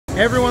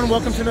Hey everyone,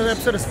 welcome to another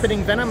episode of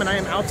Spitting Venom, and I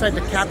am outside the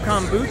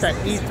Capcom booth at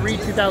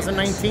E3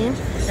 2019,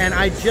 and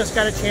I just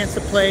got a chance to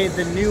play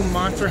the new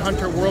Monster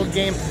Hunter World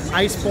game,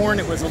 Iceborne.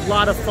 It was a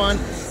lot of fun.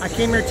 I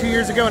came here 2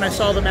 years ago and I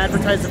saw them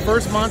advertise the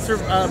first Monster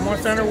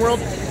Hunter World,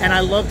 and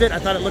I loved it. I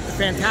thought it looked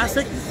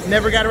fantastic.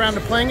 Never got around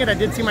to playing it. I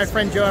did see my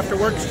friend Joe after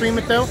work stream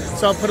it though,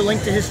 so I'll put a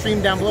link to his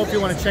stream down below if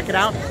you want to check it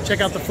out. Check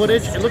out the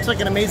footage. It looks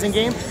like an amazing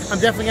game. I'm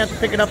definitely going to have to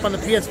pick it up on the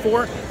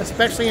PS4,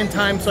 especially in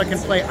time so I can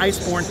play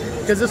Iceborne,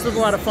 because this was a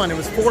lot of fun. It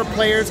was 4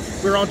 players.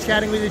 We were all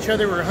chatting with each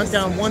other. We were hunting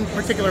down one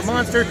particular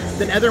monster.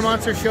 Then other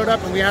monsters showed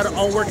up, and we had to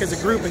all work as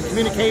a group and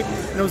communicate.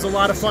 And it was a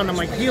lot of fun. I'm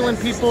like healing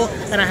people,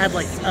 and I had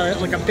like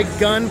a big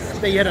gun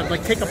that you had to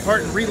like take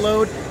apart and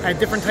reload. I had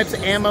different types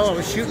of ammo. I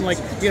was shooting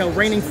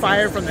raining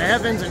fire from the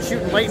heavens and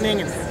shooting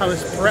lightning. And I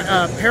was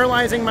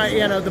paralyzing my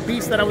the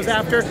beast that I was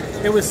after.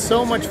 It was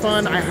so much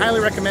fun. I highly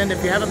recommend,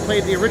 if you haven't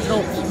played the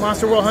original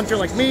Monster World Hunter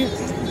like me,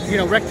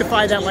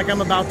 rectify that like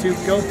I'm about to.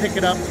 Go pick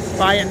it up,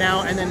 buy it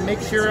now, and then make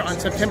sure on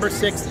September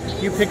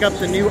 6th you pick up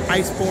the new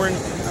Iceborne,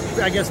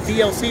 I guess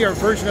DLC or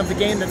version of the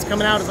game that's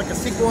coming out. It's like a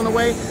sequel in a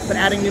way, but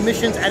adding new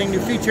missions, adding new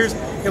features.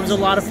 It was a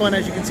lot of fun,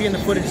 as you can see in the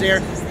footage there.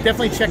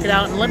 Definitely check it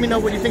out and let me know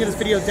what you think of this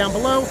video down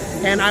below,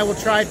 and I will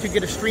try to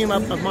get a stream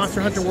up of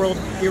Monster Hunter World,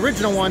 the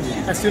original one,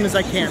 as soon as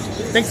I can.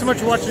 Thanks so much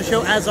for watching the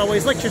show. As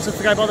always, like, share,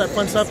 subscribe, all that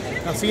fun stuff.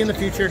 I'll see you in the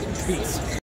future. Peace.